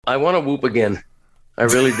I want to whoop again. I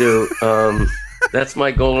really do. That's my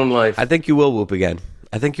goal in life. I think you will whoop again.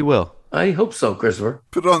 I think you will. I hope so, Christopher.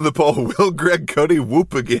 Put on the poll. Will Greg Cote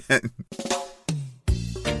whoop again?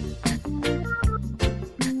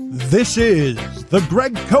 This is the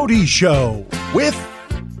Greg Cote Show with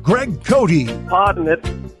Greg Cote. Pardon it.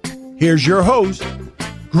 Here's your host,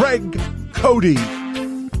 Greg Cote.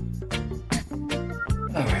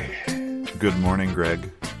 All right. Good morning, Greg.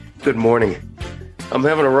 Good morning. I'm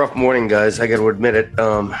having a rough morning, guys. I got to admit it.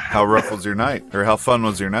 How rough was your night? Or how fun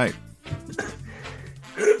was your night?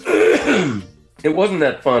 It wasn't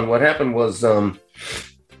that fun. What happened was, I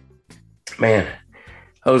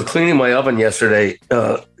was cleaning my oven yesterday.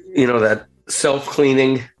 That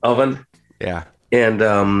self-cleaning oven. Yeah.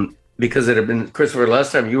 And because it had been, Christopher,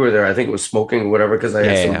 last time you were there, I think it was smoking or whatever, because I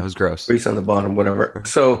had some it was gross. grease on the bottom, whatever.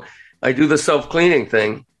 So I do the self-cleaning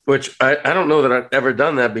thing, which I don't know that I've ever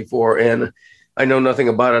done that before, and I know nothing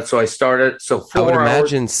about it. So I started. So 4 I would hours.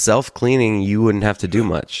 imagine self-cleaning, you wouldn't have to do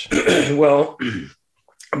much. Well,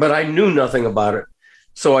 but I knew nothing about it.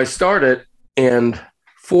 So I started, and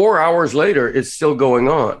 4 hours later, it's still going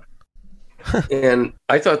on. And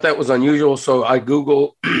I thought that was unusual. So I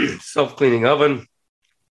Google self-cleaning oven.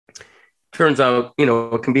 Turns out,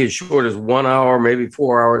 it can be as short as 1 hour, maybe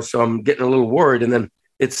 4 hours. So I'm getting a little worried. And then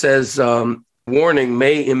it says, warning,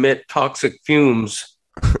 may emit toxic fumes.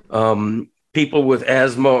 People with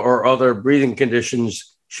asthma or other breathing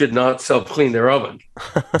conditions should not self-clean their oven.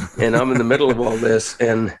 And I'm in the middle of all this.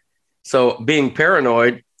 And so being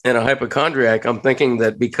paranoid and a hypochondriac, I'm thinking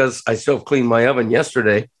that because I self-cleaned my oven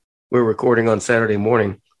yesterday, we're recording on Saturday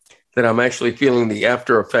morning, that I'm actually feeling the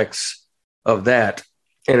after effects of that.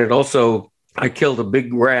 And it also, I killed a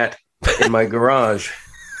big rat in my garage.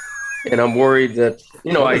 And I'm worried that,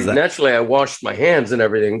 naturally I washed my hands and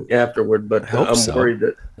everything afterward, but I'm worried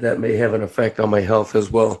that may have an effect on my health as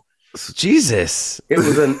well. Jesus. It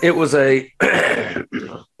was a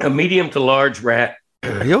medium to large rat.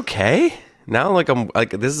 Are you okay? Now, I'm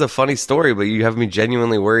this is a funny story, but you have me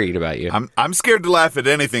genuinely worried about you. I'm scared to laugh at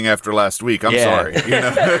anything after last week. I'm sorry.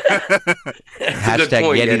 Hashtag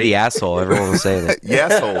point, Yeti Yeti. the asshole. Everyone was saying it.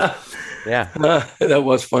 Yesshole. Yeah. That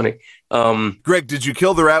was funny. Greg, did you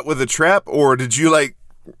kill the rat with a trap, or did you you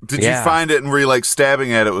find it and were you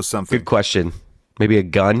stabbing at it with something? Good question. Maybe a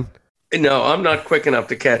gun? No, I'm not quick enough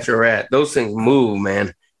to catch a rat. Those things move,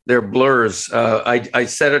 man. They're blurs. I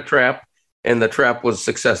set a trap, and the trap was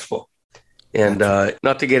successful. And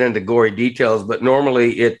not to get into gory details, but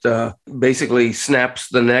normally it basically snaps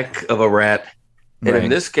the neck of a rat. And Right. in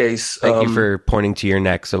this case... Thank you for pointing to your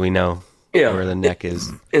neck so we know where the neck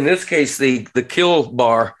is. In this case, the kill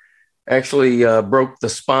bar actually broke the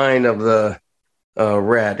spine of the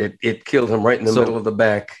rat. It killed him right in the middle of the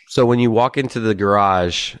back. So when you walk into the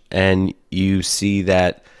garage and you see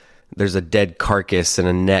that there's a dead carcass and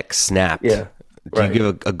a neck snapped... Yeah. Do you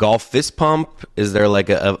give a golf fist pump? Is there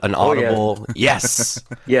an audible yes?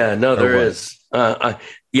 Yeah, no, there is.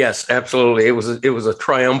 Yes, absolutely. It was a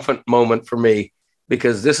triumphant moment for me,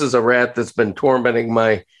 because this is a rat that's been tormenting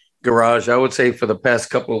my garage, I would say, for the past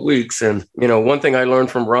couple of weeks. And, one thing I learned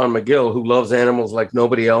from Ron McGill, who loves animals like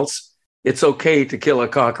nobody else, it's okay to kill a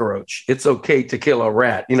cockroach. It's okay to kill a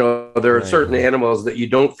rat. There are certain animals that you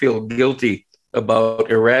don't feel guilty about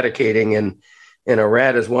eradicating, and a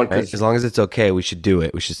rat is one. Right? As long as it's okay, we should do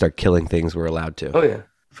it. We should start killing things we're allowed to. Oh, yeah,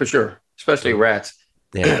 for sure. Especially rats.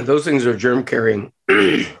 Yeah. Those things are germ carrying.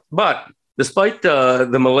 But despite the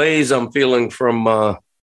malaise I'm feeling from,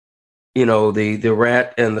 the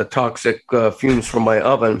rat and the toxic fumes from my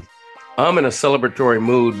oven, I'm in a celebratory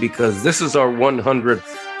mood because this is our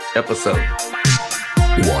 100th episode.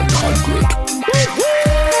 100.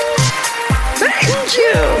 Thank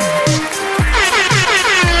you. 100.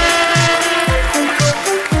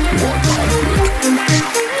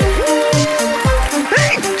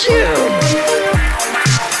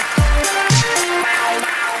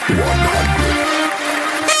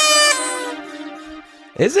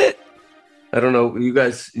 Is it? I don't know. You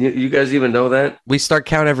guys even know that? We start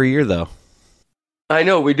count every year, though. I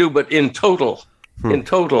know we do, but in total,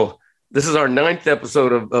 this is our 9th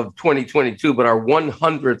episode of 2022, but our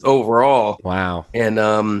 100th overall. Wow. And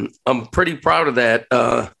I'm pretty proud of that.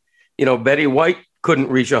 Betty White couldn't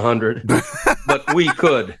reach 100, but we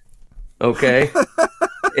could. Okay.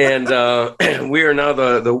 And we are now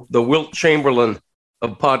the Wilt Chamberlain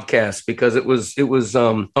of podcasts, because it was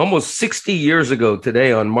almost 60 years ago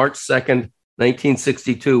today, on March 2nd,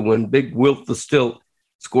 1962, when Big Wilt the Stilt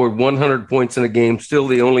scored 100 points in a game, still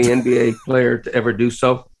the only NBA player to ever do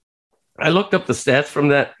so. I looked up the stats from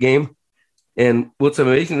that game, and what's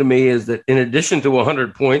amazing to me is that in addition to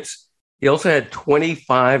 100 points, He also had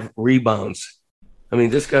 25 rebounds. I mean,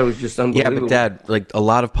 this guy was just unbelievable. Yeah, but Dad, like a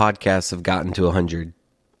lot of podcasts have gotten to 100.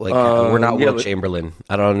 Like we're not Wilt Chamberlain.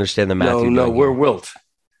 I don't understand the math. No, we're Wilt.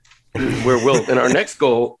 We're Wilt, and our next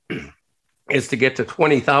goal is to get to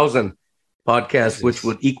 20,000 podcasts, which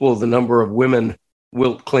would equal the number of women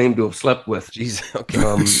Wilt claimed to have slept with. Jeez, okay.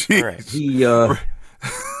 All right.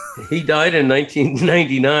 He died in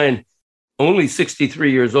 1999, only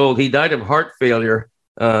 63 years old. He died of heart failure.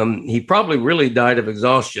 He probably really died of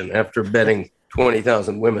exhaustion after betting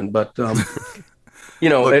 20,000 women. But, look,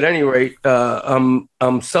 at any rate,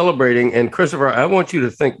 I'm celebrating. And Christopher, I want you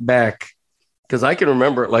to think back, because I can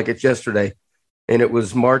remember it like it's yesterday. And it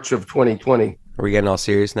was March of 2020. Are we getting all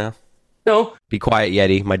serious now? No. Be quiet,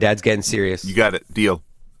 Yeti. My dad's getting serious. You got it. Deal.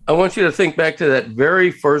 I want you to think back to that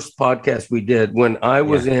very first podcast we did when I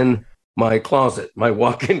was in my closet, my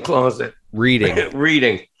walk-in closet. Reading.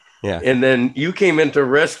 Yeah. And then you came in to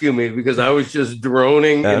rescue me because I was just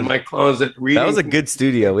droning in my closet reading. That was a good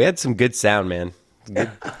studio. We had some good sound, man.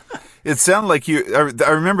 It sounded like you. I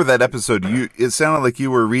remember that episode. It sounded like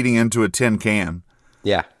you were reading into a tin can.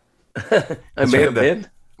 Yeah. I may have been.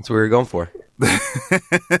 That's what we were going for.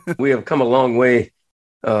 We have come a long way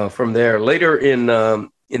from there. Later in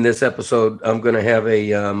this episode, I'm going to have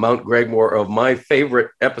a Mount Gregmore of my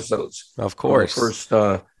favorite episodes. Of course.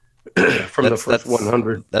 The first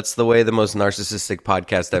 100. That's the way the most narcissistic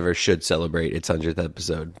podcast ever should celebrate its 100th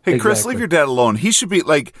episode. Hey, Chris, leave your dad alone. He should be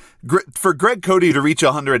like, for Greg Cote to reach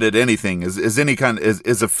 100 at anything is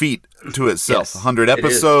a feat to itself. Yes, 100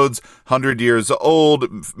 episodes, 100 years old,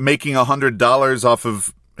 making $100 off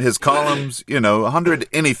of his columns, 100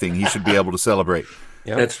 anything he should be able to celebrate.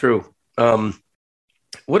 Yep. That's true.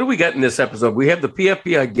 What do we got in this episode? We have the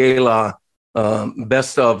PFPI Gala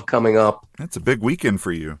best of coming up. That's a big weekend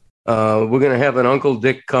for you. We're going to have an Uncle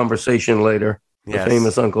Dick conversation later, the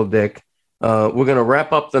famous Uncle Dick. We're going to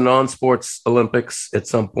wrap up the non-sports Olympics at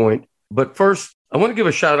some point. But first, I want to give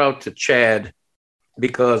a shout out to Chad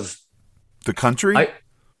because... The country?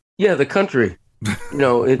 The country.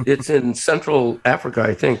 It's in Central Africa,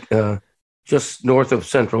 I think, just north of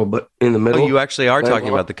Central, but in the middle. Oh, you actually are talking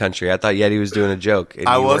about the country. I thought Yeti was doing a joke.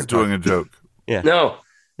 I was doing a joke. Yeah. No.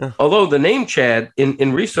 Although the name Chad,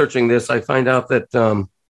 in researching this, I find out that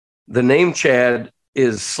the name Chad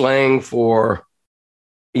is slang for,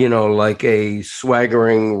 like a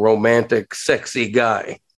swaggering, romantic, sexy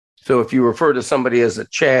guy. So if you refer to somebody as a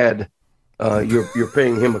Chad, you're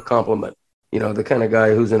paying him a compliment. The kind of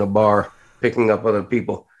guy who's in a bar picking up other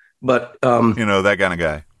people. But that kind of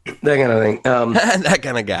guy. That kind of thing. That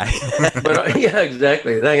kind of guy. But yeah,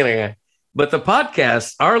 exactly. That kind of guy. But the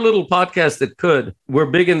podcast, our little podcast that could, we're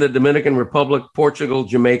big in the Dominican Republic, Portugal,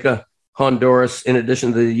 Jamaica, Honduras, in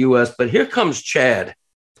addition to the U.S. But here comes Chad.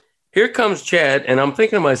 And I'm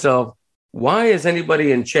thinking to myself, why is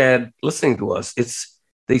anybody in Chad listening to us?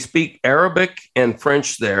 They speak Arabic and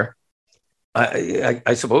French there.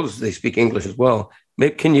 I suppose they speak English as well.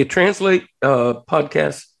 Can you translate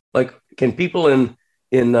podcasts? Like, can people in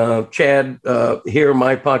Chad hear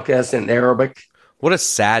my podcast in Arabic? What a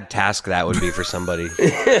sad task that would be for somebody.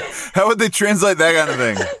 How would they translate that kind of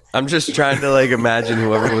thing? I'm just trying to imagine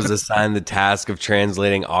whoever was assigned the task of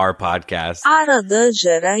translating our podcast.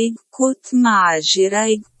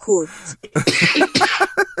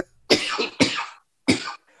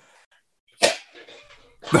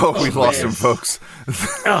 Oh, we lost him, folks.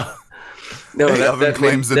 No, that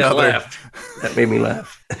claims another. That made me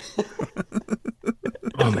laugh.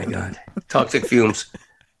 Oh my God! Toxic fumes.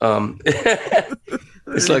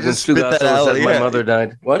 It's like when Stugat said my mother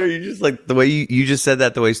died. What? You just the way you just said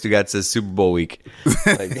that the way Stugat says Super Bowl week.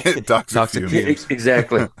 Toxic fumes.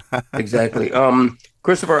 Exactly.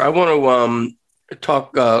 Christopher, I want to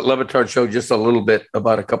talk Levitard Show just a little bit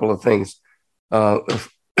about a couple of things.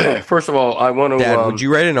 First of all, I want to. Dad, would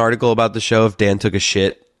you write an article about the show if Dan took a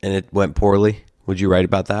shit and it went poorly? Would you write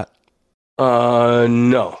about that?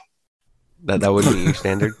 No. That wouldn't be your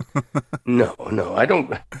standard? No, I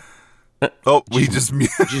don't. Oh, we just mute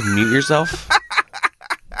yourself?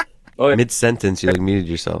 Mid-sentence, you muted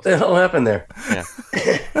yourself. What the hell happened there? Yeah.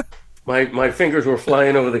 My fingers were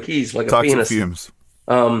flying over the keys like a penis. Fumes.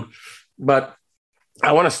 But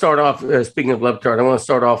I want to start off, speaking of Levitard, I want to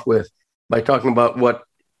start off by talking about what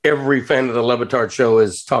every fan of the Levitard Show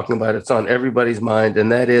is talking about. It's on everybody's mind,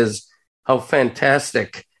 and that is how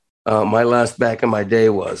fantastic my last back in my day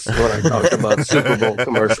was when I talked about Super Bowl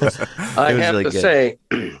commercials. I have really to say,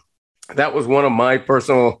 that was one of my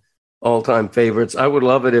personal all-time favorites. I would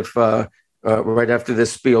love it if right after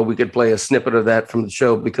this spiel, we could play a snippet of that from the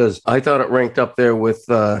show, because I thought it ranked up there with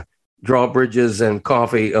drawbridges and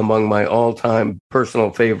coffee among my all-time personal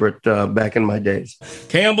favorite back in my days.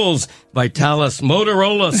 Campbell's, Vitalis,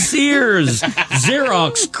 Motorola, Sears,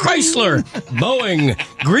 Xerox, Chrysler, Boeing,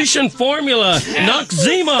 Grecian Formula,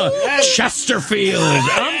 Noxzema, Chesterfield.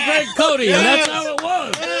 I'm Greg Cote, and that's how it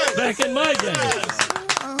was back in my day.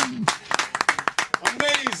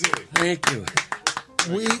 Amazing. Thank you.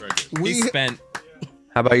 We spent.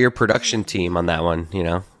 How about your production team on that one? You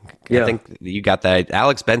know, Yeah. I think you got that.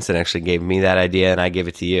 Alex Benson actually gave me that idea, and I gave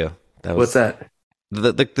it to you. What's that?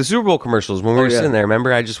 The Super Bowl commercials when we were yeah. sitting there.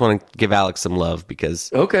 Remember, I just want to give Alex some love because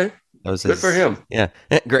Okay. that was Good for him. Yeah,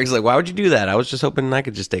 Greg's like, why would you do that? I was just hoping I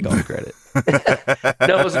could just take all the credit.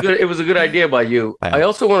 No, it was a good idea by you. Wow. I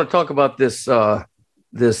also want to talk about this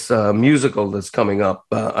musical that's coming up.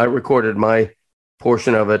 I recorded my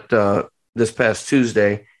portion of it this past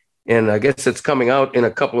Tuesday, and I guess it's coming out in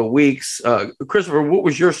a couple of weeks. Christopher, what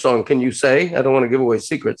was your song? Can you say? I don't want to give away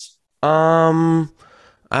secrets.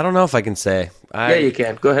 I don't know if I can say. Yeah, you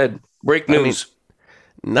can. Go ahead. Break news.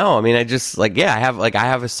 No, I mean, I just I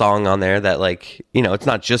have a song on there that it's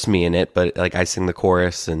not just me in it, but I sing the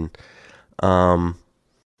chorus and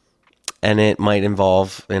it might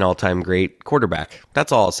involve an all-time great quarterback.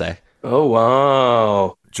 That's all I'll say. Oh,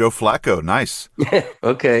 wow. Joe Flacco, nice.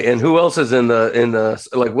 Okay, and who else is in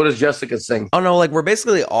the what does Jessica sing? Oh no, we're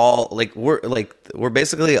basically all we're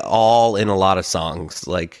basically all in a lot of songs.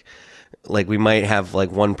 Like we might have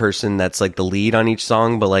one person that's the lead on each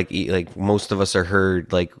song, but most of us are heard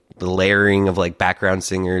the layering of background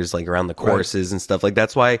singers around the choruses and stuff.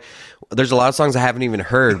 That's why there's a lot of songs I haven't even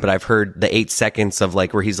heard, but I've heard the 8 seconds of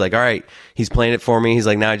where he's all right, he's playing it for me. He's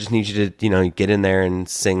now I just need you to get in there and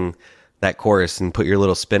sing that chorus and put your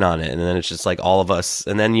little spin on it, and then it's just all of us,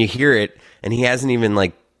 and then you hear it, and he hasn't even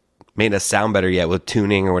made us sound better yet with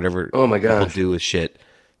tuning or whatever. Oh my gosh, people do with shit.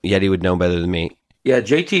 Yet he would know better than me. Yeah,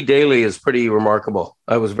 JT Daly is pretty remarkable.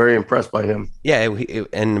 I was very impressed by him. Yeah,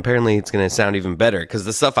 and apparently it's going to sound even better because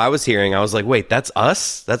the stuff I was hearing, I was like, wait, that's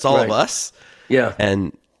us? That's all of us? Yeah.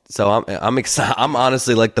 And so I'm excited. I'm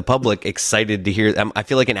honestly the public excited to hear. I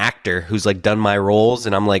feel like an actor who's done my roles,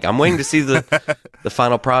 and I'm waiting to see the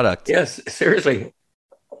final product. Yes, seriously,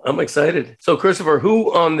 I'm excited. So Christopher,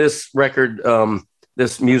 who on this record,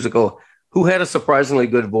 this musical, who had a surprisingly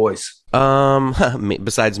good voice?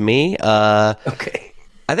 Besides me, okay,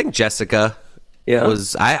 I think Jessica. Yeah.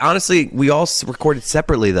 We all recorded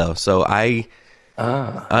separately though, so I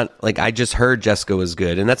just heard Jessica was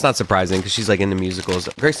good, and that's not surprising because she's into musicals.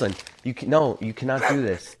 Graceland, you cannot do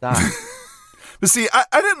this. Stop. But see,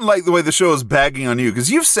 I didn't like the way the show was bagging on you because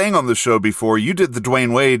you've sang on the show before. You did the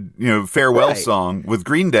Dwayne Wade, farewell song with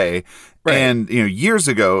Green Day, and years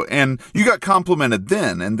ago, and you got complimented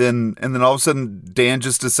then, and then all of a sudden Dan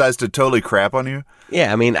just decides to totally crap on you.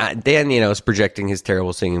 Yeah, I mean, Dan, is projecting his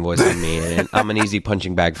terrible singing voice on me, and I'm an easy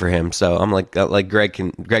punching bag for him. So I'm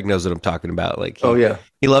Greg knows what I'm talking about.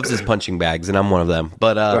 He loves his punching bags, and I'm one of them.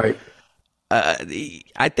 But right.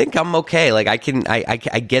 I think I'm okay. I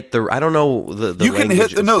get the. I don't know the. You can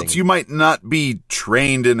hit the notes. You might not be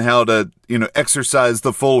trained in how to exercise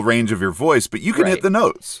the full range of your voice, but you can hit the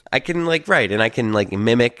notes. I can and I can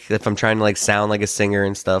mimic if I'm trying to sound like a singer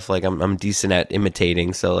and stuff. I'm decent at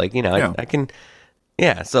imitating. So I can.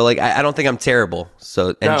 Yeah, so I don't think I'm terrible.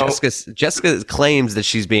 So and now, Jessica claims that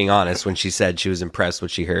she's being honest when she said she was impressed what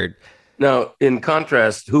she heard. Now, in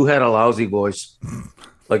contrast, who had a lousy voice?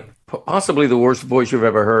 Possibly the worst voice you've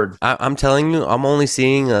ever heard. I'm telling you, I'm only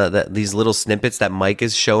seeing these little snippets that Mike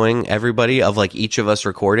is showing everybody of each of us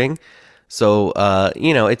recording. So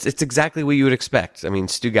it's exactly what you would expect. I mean,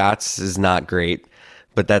 Stu Gatz is not great,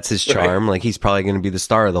 but that's his charm. Right. He's probably going to be the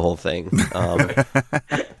star of the whole thing.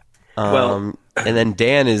 Well, and then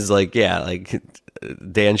Dan is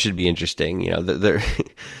Dan should be interesting.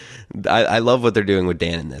 I love what they're doing with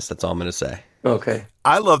Dan in this. That's all I'm going to say. Okay.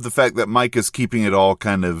 I love the fact that Mike is keeping it all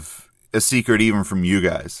kind of a secret even from you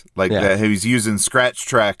guys. That he's using scratch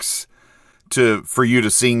tracks for you to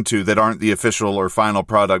sing to that aren't the official or final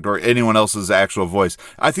product or anyone else's actual voice.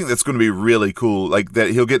 I think that's going to be really cool.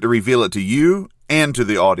 That he'll get to reveal it to you and to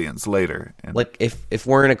the audience later. And if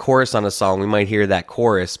we're in a chorus on a song, we might hear that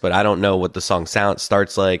chorus, but I don't know what the song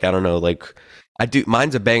starts like. I don't know. I do.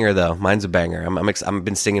 Mine's a banger though. Mine's a banger. I've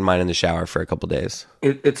been singing mine in the shower for a couple days.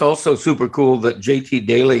 It's also super cool that JT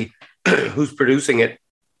Daly, who's producing it,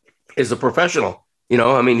 is a professional.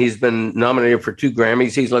 He's been nominated for 2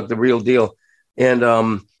 Grammys. He's the real deal. And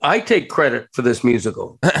I take credit for this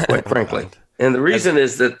musical, quite frankly. And the reason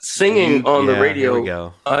is that singing on the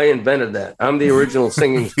radio, I invented that. I'm the original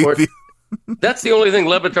singing sports. That's the only thing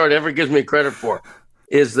Le Batard ever gives me credit for,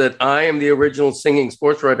 is that I am the original singing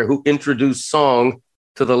sports writer who introduced song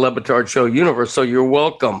to the Levitard Show universe. So you're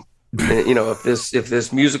welcome. If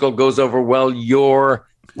this musical goes over well, you're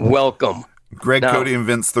welcome. Greg Cote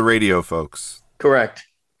invents the radio, folks. Correct.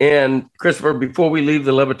 And Christopher, before we leave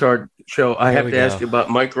the Levitard Show, I have to ask you about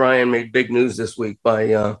Mike Ryan made big news this week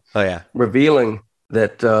by revealing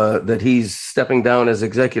that he's stepping down as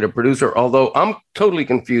executive producer, although I'm totally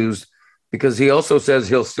confused because he also says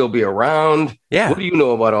he'll still be around. Yeah. What do you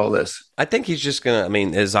know about all this? I think he's just going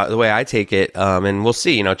to, is the way I take it, and we'll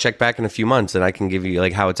see, check back in a few months and I can give you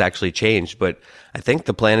like how it's actually changed. But I think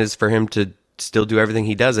the plan is for him to still do everything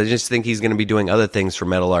he does. I just think he's going to be doing other things for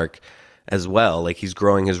Metal-Arc as well. Like he's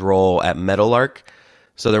growing his role at Metal-Arc.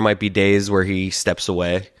 So there might be days where he steps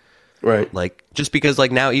away. Right. Like just because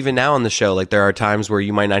like even now on the show, like there are times where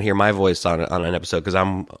you might not hear my voice on an episode because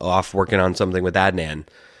I'm off working on something with Adnan.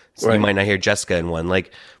 So you might not hear Jessica in one.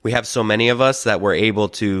 Like we have so many of us that we're able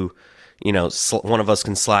to, one of us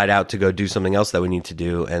can slide out to go do something else that we need to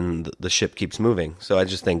do, and the ship keeps moving. So I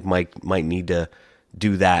just think Mike might need to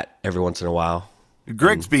do that every once in a while.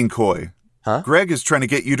 Greg's being coy. Huh? Greg is trying to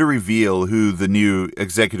get you to reveal who the new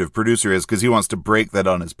executive producer is because he wants to break that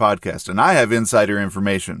on his podcast. And I have insider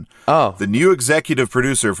information. Oh. The new executive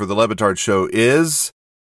producer for the Levitard Show is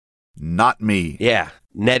not me. Yeah,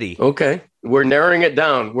 Nettie. Okay. We're narrowing it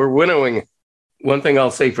down. We're winnowing. One thing I'll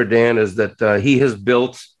say for Dan is that he has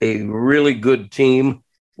built a really good team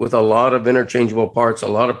with a lot of interchangeable parts, a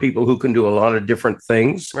lot of people who can do a lot of different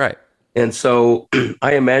things. Right. And so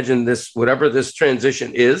I imagine whatever this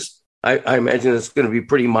transition is, I imagine it's going to be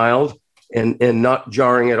pretty mild and not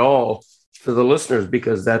jarring at all to the listeners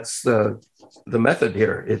because that's the method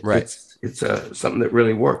here. It's something that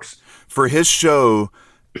really works. For his show,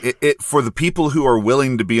 for the people who are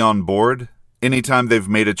willing to be on board, anytime they've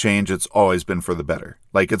made a change, it's always been for the better.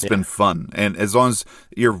 Like it's been fun. And as long as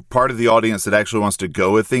you're part of the audience that actually wants to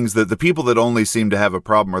go with things, the people that only seem to have a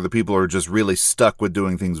problem are the people who are just really stuck with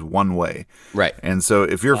doing things one way. Right. And so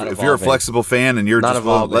if you're a flexible fan and you're just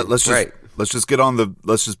let's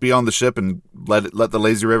just be on the ship and let the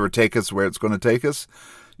lazy river take us where it's going to take us,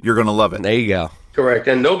 you're going to love it. There you go. Correct.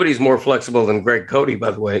 And nobody's more flexible than Greg Cote,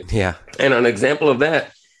 by the way. Yeah. And an example of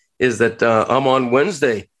that is that I'm on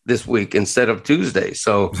Wednesday this week instead of Tuesday.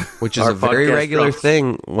 So, which is a very regular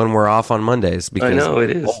thing when we're off on Mondays. Because I know it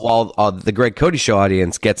is. While the Greg Cote Show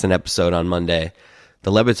audience gets an episode on Monday,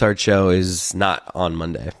 the Levitard Show is not on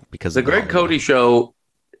Monday because the Greg Cote Show,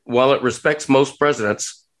 while it respects most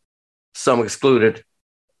presidents, some excluded,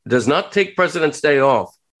 does not take President's Day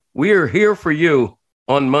off. We are here for you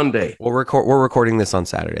on Monday. We're recording this on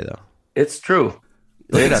Saturday though. It's true.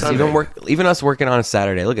 Look at us, even us working on a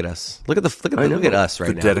Saturday. Look at us. Look at us right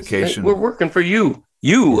the now. Dedication. We're working for you.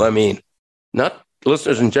 I mean, not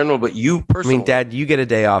listeners in general, but you personally. I mean, Dad, you get a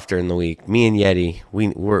day off during the week. Me and Yeti,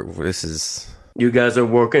 this is. You guys are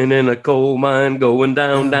working in a coal mine, going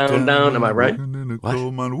down, down, down. Am I right? In a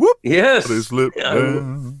coal mine. Whoop. Yes.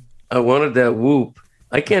 I I wanted that whoop.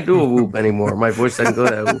 I can't do a whoop anymore. My voice doesn't go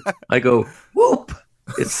that whoop. I go whoop.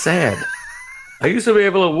 It's sad. I used to be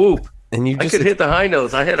able to whoop. And I could hit the high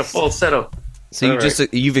notes. I had a full setup. So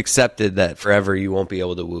you've accepted that forever you won't be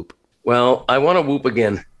able to whoop. Well, I want to whoop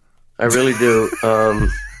again. I really do.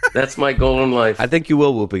 That's my goal in life. I think you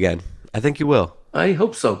will whoop again. I think you will. I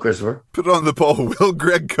hope so, Christopher. Put on the poll. Will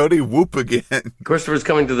Greg Cote whoop again? Christopher's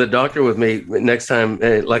coming to the doctor with me next time,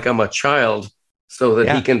 like I'm a child, so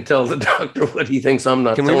that he can tell the doctor what he thinks I'm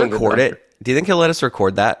not telling. Can we record it? Do you think he'll let us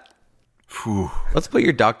record that? Whew. Let's put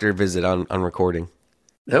your doctor visit on recording.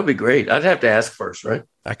 That would be great. I'd have to ask first, right?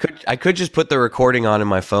 I could just put the recording on in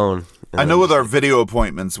my phone. I know with our video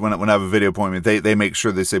appointments, when I have a video appointment, they make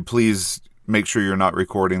sure they say, please make sure you're not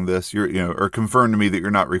recording this. Or confirm to me that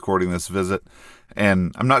you're not recording this visit.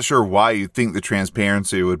 And I'm not sure why you think the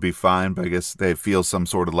transparency would be fine, but I guess they feel some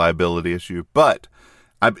sort of liability issue. But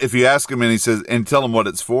if you ask him and he says, and tell him what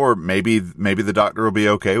it's for, maybe the doctor will be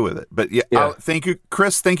okay with it. But yeah. Thank you,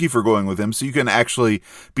 Chris. Thank you for going with him, so you can actually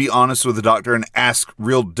be honest with the doctor and ask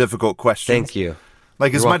real difficult questions. Thank you.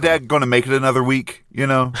 Like, is my dad going to make it another week?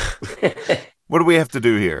 What do we have to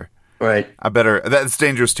do here? Right. That's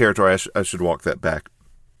dangerous territory. I should walk that back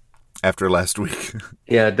after last week.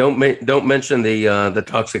 Yeah. Don't mention the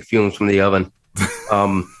toxic fumes from the oven.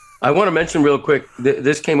 I want to mention real quick,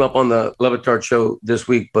 this came up on the Levitard Show this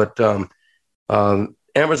week, but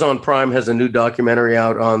Amazon Prime has a new documentary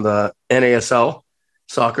out on the NASL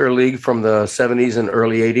soccer league from the 70s and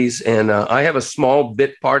early 80s. And I have a small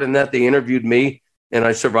bit part in that. They interviewed me, and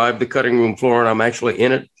I survived the cutting room floor, and I'm actually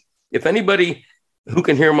in it. If anybody who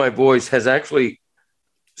can hear my voice has actually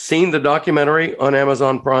seen the documentary on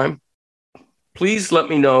Amazon Prime, please let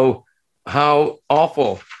me know how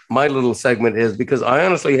awful my little segment is, because I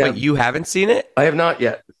honestly have. Wait, you haven't seen it? I have not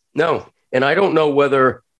yet. No. And I don't know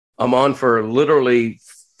whether I'm on for literally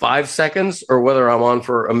 5 seconds or whether I'm on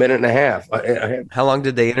for a minute and a half. How long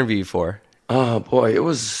did they interview you for? Oh boy, it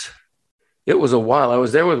was a while. I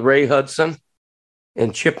was there with Ray Hudson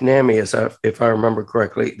and Chip Namias, if I remember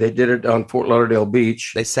correctly. They did it on Fort Lauderdale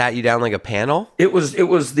Beach. They sat you down like a panel? It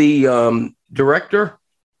was the director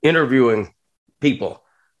interviewing people,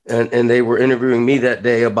 and they were interviewing me that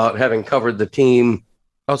day about having covered the team.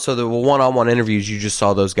 Oh, so the one-on-one interviews, you just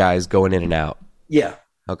saw those guys going in and out. Yeah.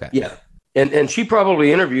 Okay. Yeah. And she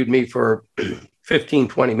probably interviewed me for 15,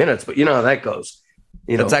 20 minutes, but you know how that goes.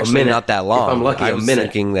 You know, it's actually not that long. If I'm lucky, I was a minute.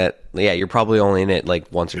 thinking that, yeah, you're probably only in it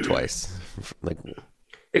like once or twice. Like,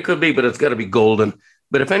 it could be, but it's got to be golden.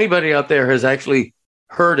 But if anybody out there has actually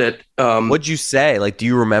heard it, what'd you say? Like, do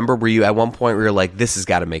you remember? Were you at one point where you're like, "This has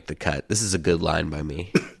got to make the cut. This is a good line by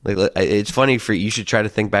me." Like, it's funny you should try to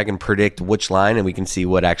think back and predict which line, and we can see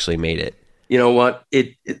what actually made it. You know what?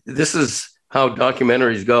 This is how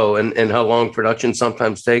documentaries go, and how long production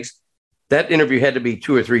sometimes takes. That interview had to be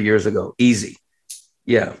 2 or 3 years ago, easy.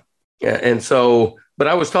 Yeah. And so, but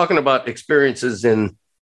I was talking about experiences in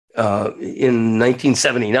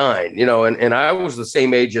 1979, you know, and I was the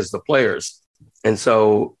same age as the players. And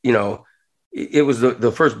so, you know, it was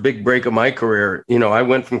the first big break of my career. You know, I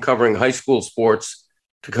went from covering high school sports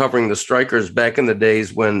to covering the Strikers back in the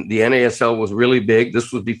days when the NASL was really big.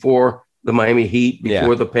 This was before the Miami Heat,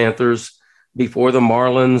 before the Panthers, before the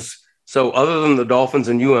Marlins. So other than the Dolphins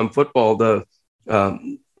and football, the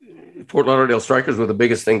Fort Lauderdale Strikers were the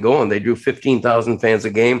biggest thing going. They drew 15,000 fans a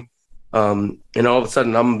game. And all of a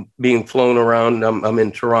sudden I'm being flown around. I'm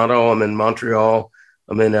in Toronto, I'm in Montreal,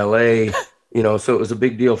 I'm in LA, you know, so it was a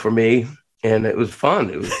big deal for me and it was fun.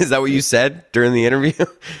 Is that what you said during the interview?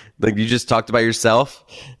 Like you just talked about yourself?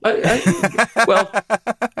 Well,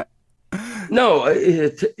 no,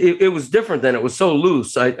 it was different then. It was so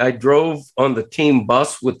loose. I drove on the team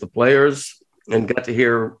bus with the players and got to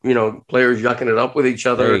hear, you know, players yucking it up with each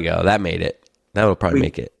other. There you go. That made it. That would probably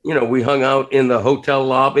make it. You know, we hung out in the hotel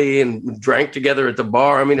lobby and drank together at the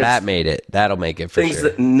bar. I mean, that made it. That'll make it for things sure.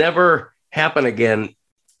 That never happen again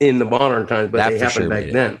in the modern times, but they happened back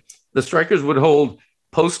then. The Strikers would hold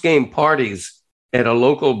post-game parties at a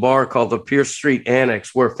local bar called the Pierce Street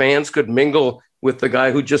Annex, where fans could mingle with the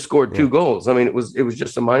guy who just scored 2 goals. I mean, it was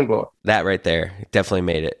just a mind blower. That right there definitely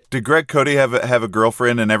made it. Did Greg Cote have a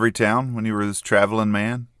girlfriend in every town when you were this traveling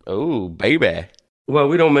man? Oh, baby. Well,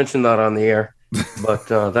 we don't mention that on the air, but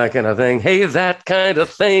that kind of thing. Hey, that kind of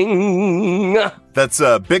thing. That's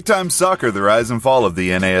Big Time Soccer, The Rise and Fall of the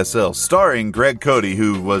NASL, starring Greg Cote,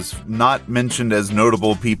 who was not mentioned as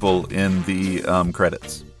notable people in the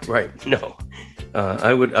credits. Right. No.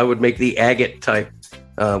 I would make the agate type,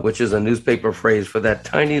 which is a newspaper phrase for that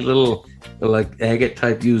tiny little, like, agate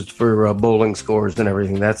type used for bowling scores and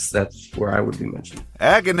everything. That's where I would be mentioned.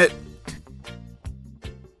 Agate.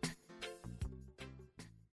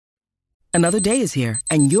 Another day is here,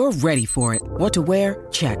 and you're ready for it. What to wear?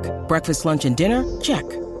 Check. Breakfast, lunch, and dinner? Check.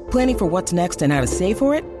 Planning for what's next and how to save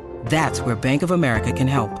for it? That's where Bank of America can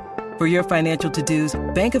help. For your financial to-dos,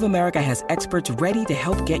 Bank of America has experts ready to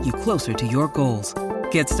help get you closer to your goals.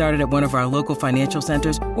 Get started at one of our local financial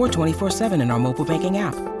centers or 24/7 in our mobile banking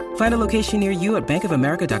app. Find a location near you at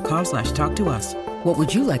bankofamerica.com/talktous. What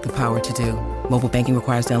would you like the power to do? Mobile banking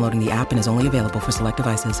requires downloading the app and is only available for select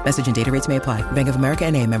devices. Message and data rates may apply. Bank of America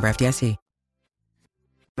NA, member FDIC.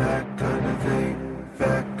 That kind of thing,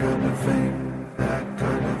 that kind of thing, that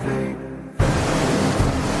kind of thing.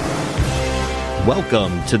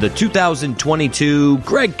 Welcome to the 2022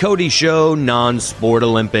 Greg Cote Show Non-Sport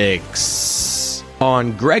Olympics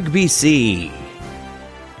on Greg BC.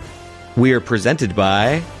 We are presented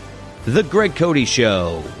by The Greg Cote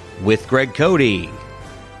Show with Greg Cote.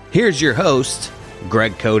 Here's your host,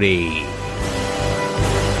 Greg Cote.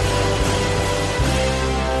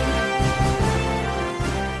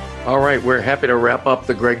 All right, we're happy to wrap up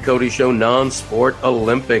the Greg Cote Show Non-Sport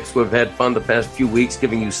Olympics. We've had fun the past few weeks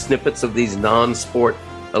giving you snippets of these non-sport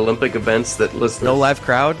Olympic events that listeners... No live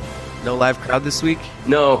crowd? No live crowd this week?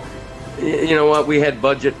 No. You know what? We had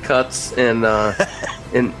budget cuts and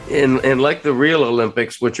and like the real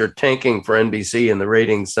Olympics, which are tanking for NBC and the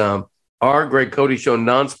ratings, our Greg Cote Show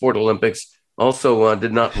Non-Sport Olympics also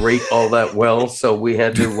did not rate all that well, so we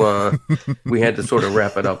had to sort of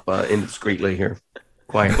wrap it up indiscreetly here.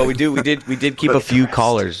 Quiet. But we did keep a few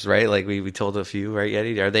callers, right? Like we told a few, right,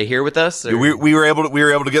 Eddie? Are they here with us? Or? We were able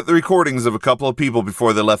to get the recordings of a couple of people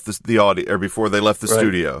before they left the audio, or before they left the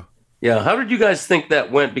studio. Yeah. How did you guys think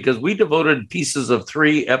that went? Because we devoted pieces of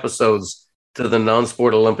 3 episodes to the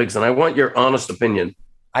non-sport Olympics, and I want your honest opinion.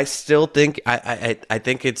 I still think I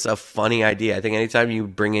think it's a funny idea. I think anytime you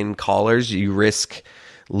bring in callers, you risk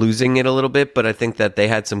losing it a little bit. But I think that they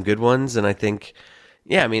had some good ones, and I think,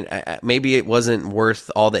 yeah, I mean, maybe it wasn't worth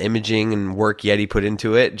all the imaging and work Yeti put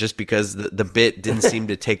into it, just because the bit didn't seem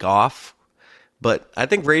to take off. But I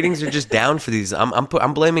think ratings are just down for these. I'm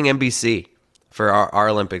blaming NBC for our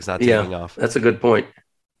Olympics not taking off. That's a good point.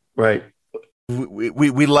 Right.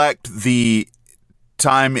 We lacked the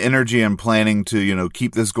time, energy, and planning to,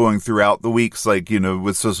 keep this going throughout the weeks, like,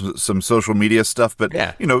 with some social media stuff. But,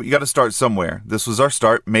 you got to start somewhere. This was our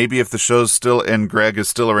start. Maybe if the show's still, and Greg is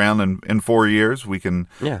still around in 4 years, we can,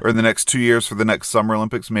 or in the next 2 years for the next Summer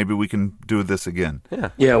Olympics, maybe we can do this again.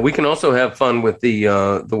 Yeah, we can also have fun with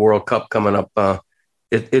the World Cup coming up.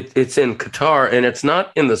 It's in Qatar, and it's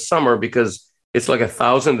not in the summer because it's like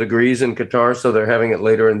 1,000 degrees in Qatar, so they're having it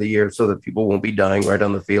later in the year so that people won't be dying right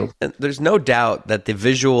on the field. And there's no doubt that the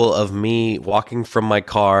visual of me walking from my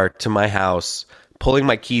car to my house, pulling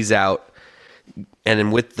my keys out, and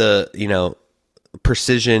then with the,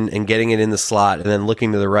 precision and getting it in the slot, and then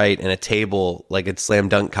looking to the right and a table like it's slam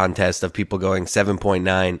dunk contest of people going 7.9,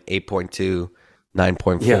 8.2,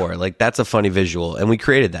 9.4. Yeah. Like, that's a funny visual, and we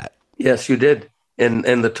created that. Yes, you did. And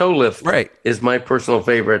the toe lift is my personal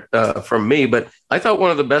favorite from me. But I thought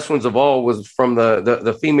one of the best ones of all was from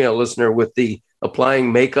the female listener with the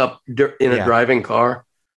applying makeup in a driving car.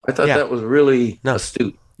 I thought that was really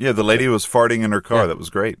astute. Yeah, the lady was farting in her car. That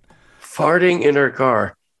was great. Farting in her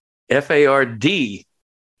car. FARD,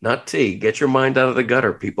 not T. Get your mind out of the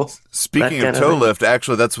gutter, people. Speaking of toe lift,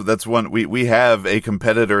 actually, that's one. We have a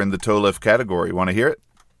competitor in the toe lift category. Want to hear it?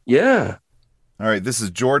 Yeah. All right, this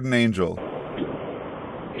is Jordan Angel.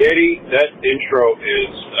 Eddie, that intro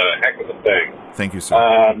is a heck of a thing. Thank you, sir.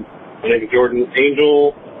 My name is Jordan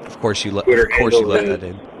Angel. Of course you let that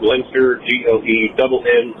in. Lenster, GLE_N_STR.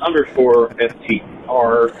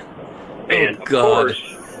 And of course,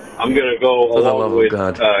 I'm going to go along with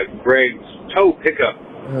Greg's toe pickup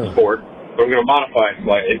sport, but I'm going to modify it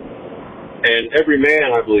slightly. And every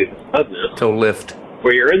man, I believe, has done this. Toe lift.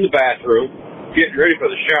 Where you're in the bathroom, getting ready for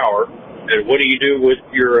the shower, and what do you do with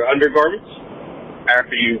your undergarments?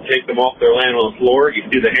 After you take them off, they're laying on the floor, you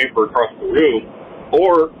see the hamper across the room,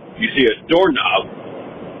 or you see a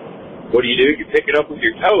doorknob. What do? You pick it up with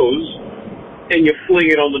your toes, and you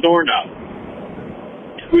fling it on the doorknob.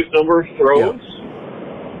 Twist number throws.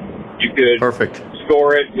 You could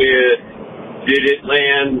score it with, did it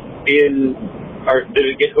land in, or did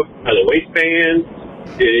it get hooked by the waistband?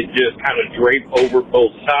 Did it just kind of drape over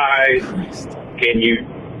both sides? Can you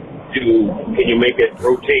make it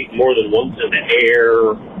rotate more than once in the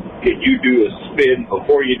air? Can you do a spin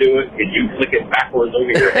before you do it? Can you flick it backwards over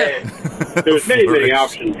your head? There's many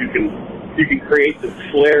options. You can create some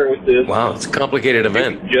flair with this. Wow, it's a complicated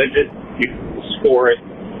event. You can judge it. You can score it.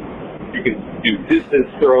 You can do distance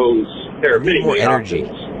throws. There are many energy.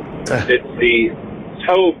 options. It's the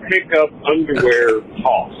toe pickup underwear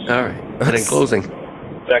toss. All right. And in closing,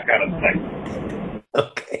 that kind of thing.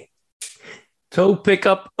 Okay. Toe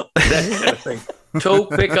pickup, that kind of thing. Toe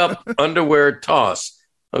pickup underwear toss.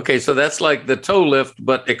 Okay, so that's like the toe lift,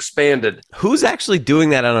 but expanded. Who's actually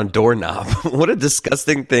doing that on a doorknob? What a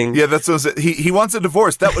disgusting thing. Yeah, that's what he wants a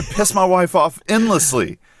divorce. That would piss my wife off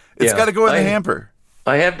endlessly. It's got to go in the hamper.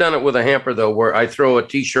 I have done it with a hamper, though, where I throw a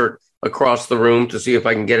T-shirt across the room to see if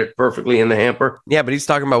I can get it perfectly in the hamper. Yeah, but he's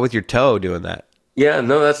talking about with your toe doing that. Yeah,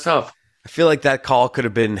 no, that's tough. I feel like that call could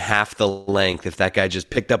have been half the length if that guy just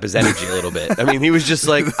picked up his energy a little bit. I mean, he was just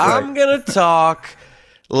like, I'm going to talk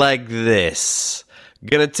like this.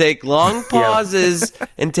 Going to take long pauses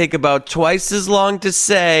and take about twice as long to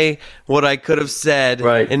say what I could have said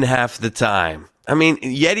in half the time. I mean,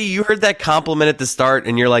 Yeti, you heard that compliment at the start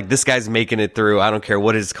and you're like, this guy's making it through. I don't care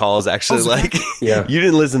what his call is actually like. Yeah. You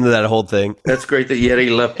didn't listen to that whole thing. That's great that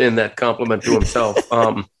Yeti left in that compliment to himself.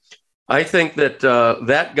 I think that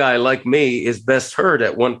that guy, like me, is best heard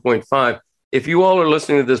at 1.5. If you all are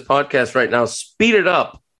listening to this podcast right now, speed it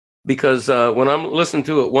up, because when I'm listening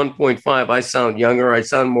to it 1.5, I sound younger. I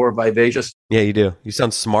sound more vivacious. Yeah, you do. You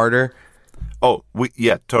sound smarter. Oh,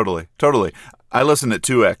 totally. I listen at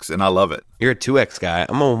 2x, and I love it. You're a 2x guy.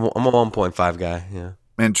 I'm a 1.5 guy, yeah.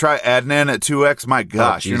 Man, try adding in at 2x. My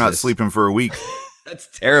gosh, you're not sleeping for a week. That's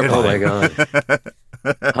terrible. Oh, my God.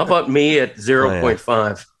 How about me at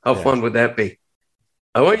 0.5? How fun would that be?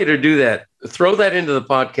 I want you to do that. Throw that into the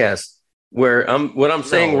podcast where what I'm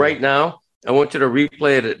saying right now. I want you to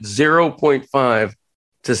replay it at 0.5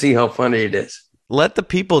 to see how funny it is. Let the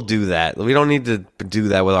people do that. We don't need to do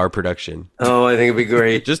that with our production. Oh, I think it'd be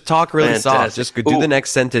great. Just talk really soft. Just do the next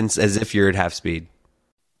sentence as if you're at half speed.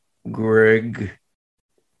 Greg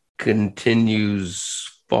continues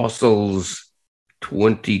Fossils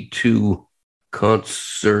 22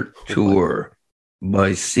 concert tour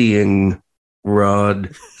by Seeing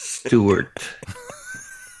Rod Stewart.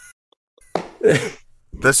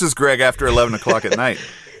 This is Greg after 11 o'clock at night.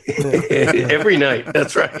 Every night.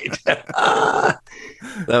 That's right. That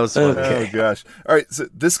was fun. Okay. Oh, gosh. All right. So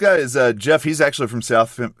this guy is Jeff. He's actually from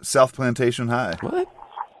South Plantation High. What?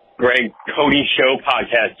 Greg Cote Show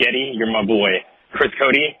podcast. Getty, you're my boy. Chris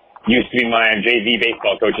Cote used to be my JV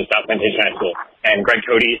baseball coach at South Plantation High School. And Greg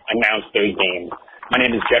Cote announced those games. My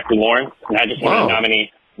name is Jeffrey Lawrence, and I just want to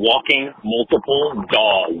nominate walking multiple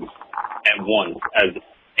dogs at once as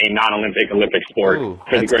a non-Olympic Olympic sport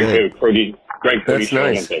for the Greg Cote Show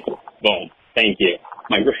Olympics. Boom. Thank you.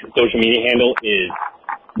 My social media handle is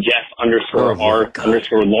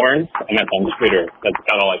Jeff_R_Lawrence, and that's on Twitter. That's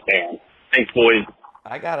about all I say on. Thanks, boys.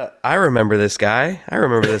 I remember this guy. I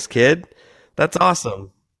remember this kid. That's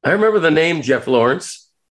awesome. I remember the name Jeff Lawrence.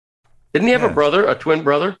 Didn't he have a brother, a twin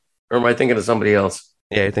brother? Or am I thinking of somebody else?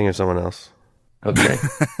 Yeah, you're thinking of someone else. Okay.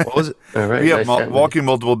 What was it? All right. Yeah, nice walking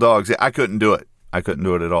multiple dogs. Yeah, I couldn't do it. I couldn't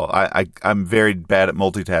do it at all. I'm very bad at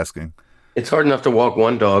multitasking. It's hard enough to walk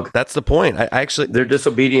one dog. That's the point. They're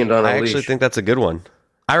disobedient on a leash. I actually think that's a good one.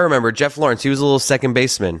 I remember Jeff Lawrence. He was a little second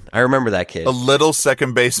baseman. I remember that kid. A little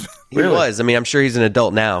second baseman. He was. I mean, I'm sure he's an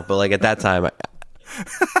adult now, but like at that time,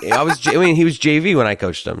 he was JV when I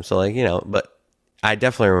coached him. So like, but I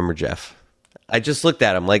definitely remember Jeff. I just looked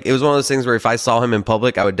at him. Like, it was one of those things where if I saw him in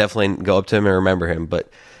public, I would definitely go up to him and remember him. But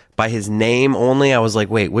by his name only, I was like,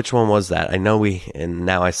 wait, which one was that? And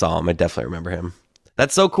now I saw him. I definitely remember him.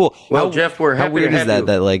 That's so cool. Well, Jeff, we're happy how weird to is have that you.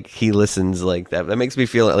 that like he listens like that? That makes me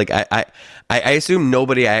feel like I assume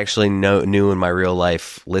nobody I actually knew in my real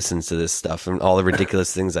life listens to this stuff and all the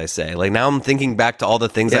ridiculous things I say. Like now I'm thinking back to all the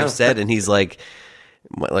things I've said, and he's like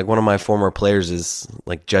one of my former players is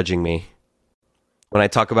like judging me. When I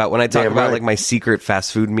talk about like my secret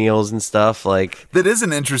fast food meals and stuff, like that is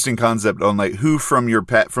an interesting concept on like who from your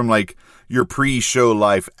your pre-show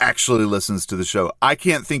life actually listens to the show. I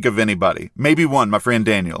can't think of anybody. Maybe one, my friend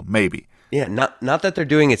Daniel, maybe. Yeah, not that they're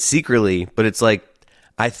doing it secretly, but it's like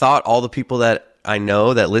I thought all the people that I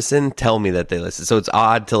know that listen tell me that they listen. So it's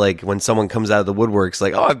odd to like when someone comes out of the woodworks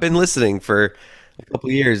like, "Oh, I've been listening for a couple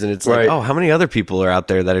of years," and it's like, "Oh, how many other people are out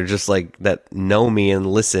there that are just like that know me and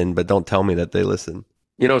listen but don't tell me that they listen?"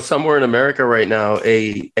 Somewhere in America right now,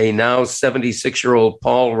 a now 76-year-old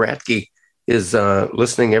Paul Ratke is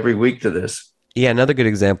listening every week to this. Yeah, another good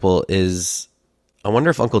example is I wonder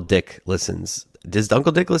if Uncle Dick listens. Does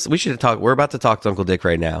Uncle Dick listen? We should talk. We're about to talk to Uncle Dick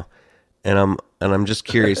right now, and I'm just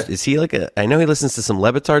curious. Is he like I know he listens to some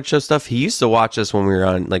Levitard show stuff. He used to watch us when we were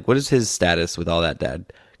on. Like, what is his status with all that, Dad?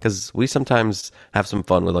 Because we sometimes have some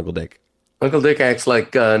fun with Uncle Dick. Uncle Dick acts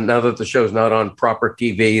like now that the show's not on proper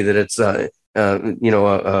TV, that it's a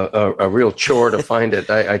real chore to find it.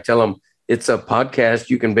 I tell him it's a podcast.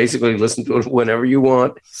 You can basically listen to it whenever you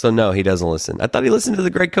want. So no, he doesn't listen. I thought he listened to the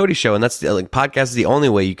Greg Cote Show, and that's podcast is the only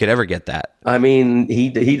way you could ever get that. I mean,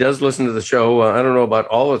 he does listen to the show. I don't know about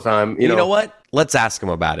all the time. You know what? Let's ask him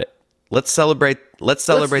about it. Let's celebrate the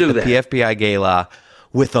PFPI Gala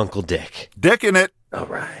with Uncle Dick. Dick in it. All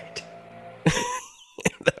right.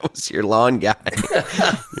 That was your lawn guy.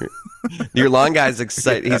 Your lawn guy's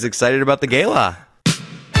excited. He's excited about the gala.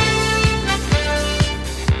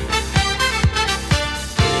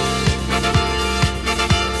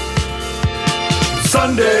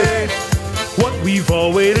 Sunday, what we've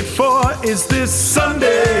all waited for is this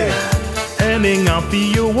Sunday. Handing out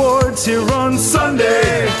the awards here on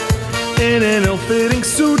Sunday. In an ill-fitting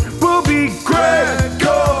suit will be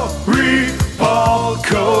Gregory Paul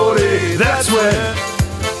Cote. That's when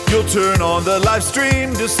you'll turn on the live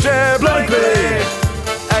stream to stare blankly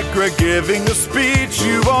at Greg giving a speech.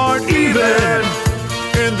 You aren't even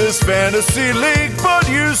in this fantasy league, but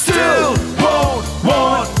you still won't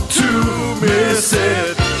want to miss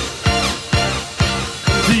it.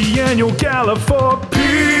 The annual gala for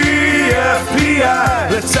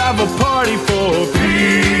PFPI. Let's have a party for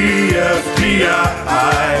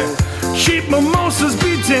PFPI. Cheap mimosas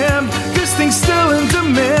be damned, this thing's still in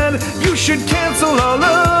demand. You should cancel all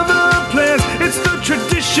other plans. It's the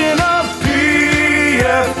tradition of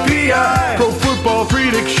PFPI. Pro Football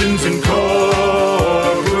Predictions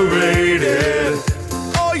Incorporated.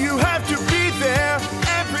 Oh, you have to be there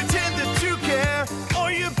and pretend that you care,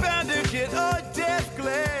 or you're bound to get a death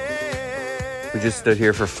glare. We just stood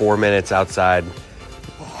here for 4 minutes outside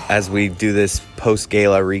as we do this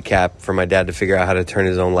post-gala recap for my dad to figure out how to turn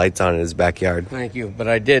his own lights on in his backyard. Thank you, but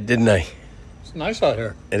I did, didn't I? It's nice out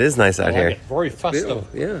here. It is nice out here. It. Very festive.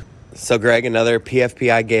 Yeah. So, Greg, another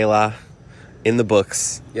PFPI gala in the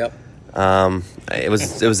books. Yep. It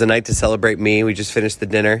was a night to celebrate me. We just finished the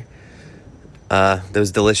dinner. That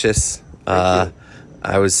was delicious. I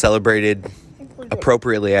was celebrated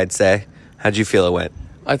appropriately, I'd say. How'd you feel it went?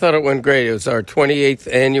 I thought it went great. It was our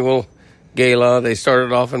 28th annual gala. They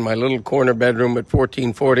started off in my little corner bedroom at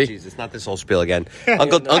 1440. Jesus, not this whole spiel again.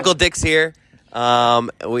 Uncle Dick's here.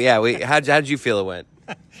 How'd you feel it went?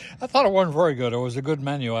 I thought it went very good. It was a good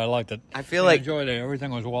menu. I liked it. I feel like enjoyed it.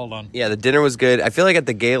 Everything was well done. Yeah, the dinner was good. I feel like at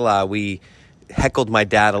the gala we heckled my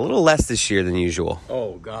dad a little less this year than usual.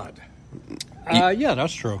 Oh God. Yeah,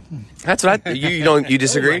 that's true. That's what you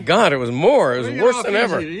disagree? Oh my God, it was more. It was worse than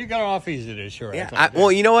ever. You got off easy this year. Yeah.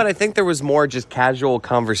 Well, you know what? I think there was more just casual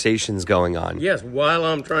conversations going on. Yes, while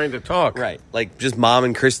I'm trying to talk. Right. Like just Mom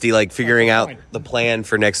and Christy like figuring out the plan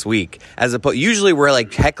for next week. Usually we're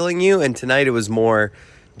like heckling you, and tonight it was more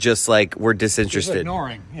just like we're disinterested. Just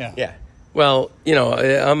ignoring. Yeah. Yeah. Well,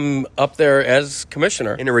 I'm up there as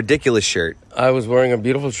commissioner. In a ridiculous shirt. I was wearing a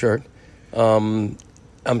beautiful shirt.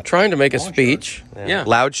 I'm trying to make a speech. Yeah.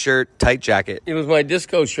 Loud shirt, tight jacket. It was my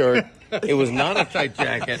disco shirt. It was not a tight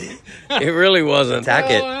jacket. It really wasn't. Tack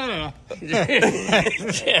it.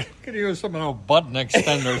 Could use some of those button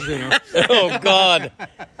extenders, Oh, God.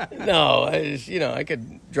 No, I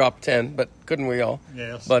could drop 10, but couldn't we all?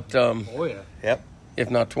 Yes. But, oh, yeah. Yep.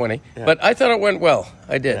 If not 20. Yeah. But I thought it went well.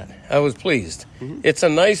 I did. Yeah. I was pleased. Mm-hmm. It's a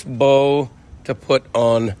nice bow to put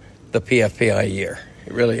on the PFPI year.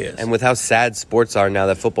 It really is. And with how sad sports are now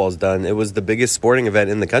that football's done, it was the biggest sporting event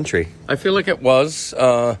in the country. I feel like it was.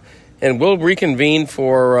 And we'll reconvene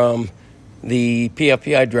for the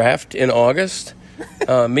PFPI draft in August.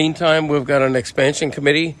 Meantime, we've got an expansion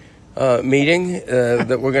committee meeting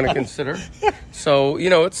that we're going to consider. So,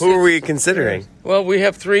 it's... Who are we considering? Well, we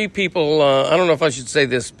have 3 people. I don't know if I should say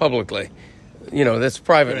this publicly. That's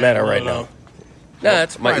private matter right now. No,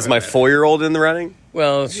 it's Is my 4-year-old in the running?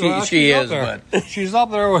 Well, she is, but she's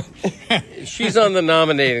up there. She's on the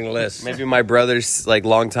nominating list. Maybe my brother's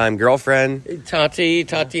longtime girlfriend.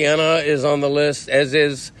 Tatiana is on the list, as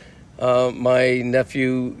is my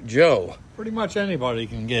nephew Joe. Pretty much anybody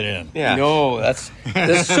can get in. Yeah. No, this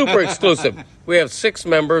is super exclusive. We have 6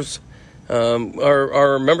 members.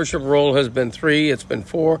 Our membership roll has been 3. It's been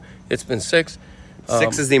 4. It's been 6.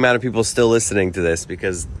 6 is the amount of people still listening to this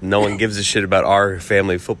because no one gives a shit about our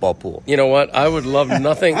family football pool. You know what? I would love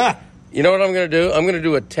nothing. You know what I'm going to do? I'm going to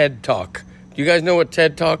do a TED Talk. Do you guys know what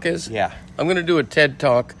TED Talk is? Yeah. I'm going to do a TED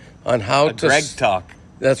Talk on how to... Greg Talk.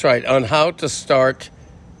 That's right. On how to start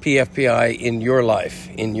PFPI in your life,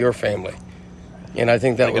 in your family. And I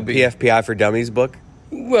think that would be... a PFPI for Dummies book?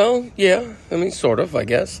 Well, yeah. I mean, sort of, I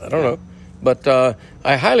guess. I don't know. But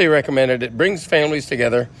I highly recommend it. It brings families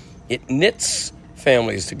together. It knits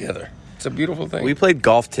families together. It's a beautiful thing. We played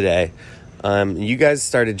golf today. You guys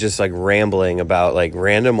started just rambling about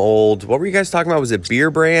random old... What were you guys talking about? Was it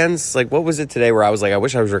beer brands? What was it today where I was I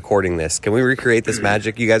wish I was recording this. Can we recreate this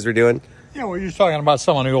magic you guys were doing? Yeah, well, you're talking about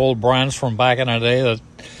some of the old brands from back in the day that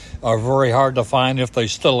are very hard to find if they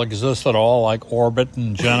still exist at all, like Orbit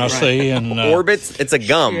and Genesee. And Orbit's, it's a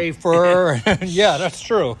gum. Schaefer. Yeah, that's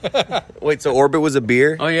true. Wait, so Orbit was a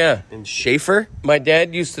beer? Oh, yeah. And Schaefer? My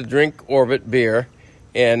dad used to drink Orbit beer,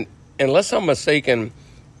 and unless I'm mistaken,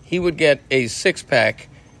 he would get a 6-pack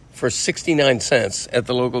for 69 cents at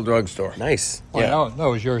the local drugstore. Nice. Well, yeah. That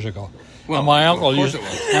was years ago. Well, my uncle used to...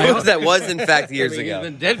 That was, in fact, years ago. He's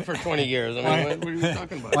been dead for 20 years. I mean, what are you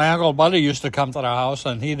talking about? My Uncle Buddy used to come to the house,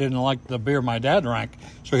 and he didn't like the beer my dad drank,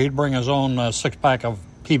 so he'd bring his own 6-pack of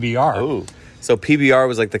PBR. Oh. So PBR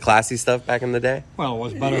was the classy stuff back in the day? Well, it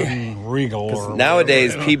was better than Regal. Or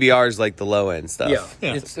nowadays, PBR is the low-end stuff.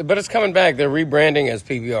 Yeah. But it's coming back. They're rebranding as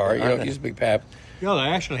PBR. It used to be Pabst. Yeah, they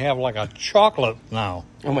actually have a chocolate now.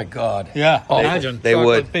 Oh, my God. Yeah, imagine. They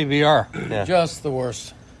would. PBR. Yeah. Just the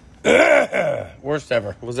worst. Worst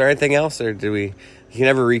ever. Was there anything else, or do we... You can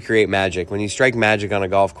never recreate magic. When you strike magic on a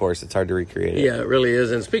golf course, it's hard to recreate it. Yeah, it really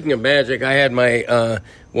is. And speaking of magic, I had my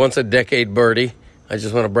once-a-decade birdie. I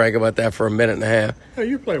just want to brag about that for a minute and a half. Yeah,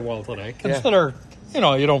 you played well today. Consider, you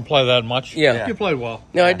don't play that much. Yeah. You played well.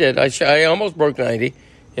 No, I did. I almost broke 90.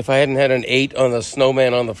 If I hadn't had an 8 on the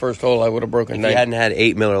snowman on the first hole, I would have broken 90. You hadn't had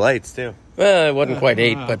 8 Miller Lights, too. Well, it wasn't quite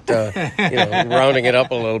 8, but, rounding it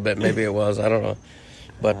up a little bit, maybe it was. I don't know.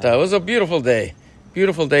 But it was a beautiful day.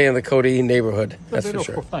 Beautiful day in the Cote neighborhood. That's for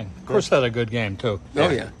sure. Thing. Chris had a good game, too. Oh,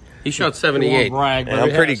 yeah. He shot 78. Brag,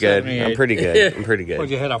 I'm pretty good. I'm pretty good. What,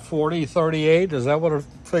 you hit a 40-38? Is that what it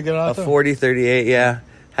figured out? A 40-38, yeah.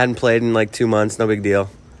 Hadn't played in 2 months. No big deal.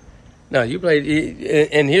 No, you played.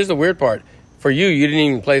 And here's the weird part. For you didn't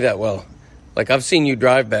even play that well. I've seen you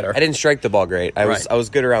drive better. I didn't strike the ball great. I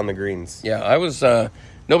was good around the greens. Yeah, I was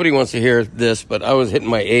nobody wants to hear this, but I was hitting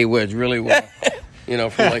my A wedge really well.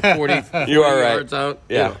 From like 40 You are right. yards out.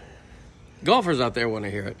 Yeah. Golfers out there want to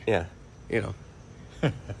hear it. Yeah.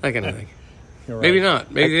 That kind of thing. You're right. Maybe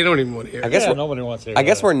not. Maybe they don't even want to hear it. I guess nobody wants to hear I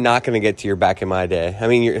guess that. we're not going to get to your back in my day. I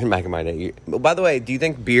mean, you're back in my day. By the way, do you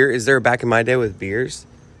think beer? Is there a back in my day with beers?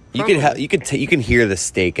 You can hear the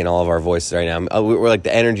steak in all of our voices right now. We're like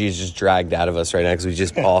the energy is just dragged out of us right now because we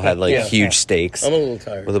just all had like huge steaks. I'm a little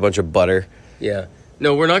tired with a bunch of butter. Yeah.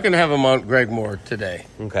 No, we're not going to have a Mount Gregmore today.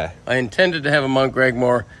 Okay. I intended to have a Mount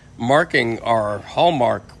Gregmore marking our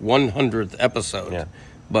Hallmark 100th episode. Yeah.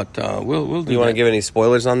 But we'll do Do you want to give any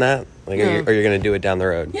spoilers on that? Like, Yeah. Are you going to do it down the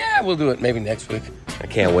road? Yeah, we'll do it maybe next week. I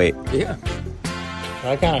can't wait. Yeah.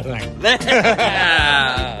 That kind of thing.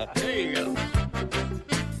 There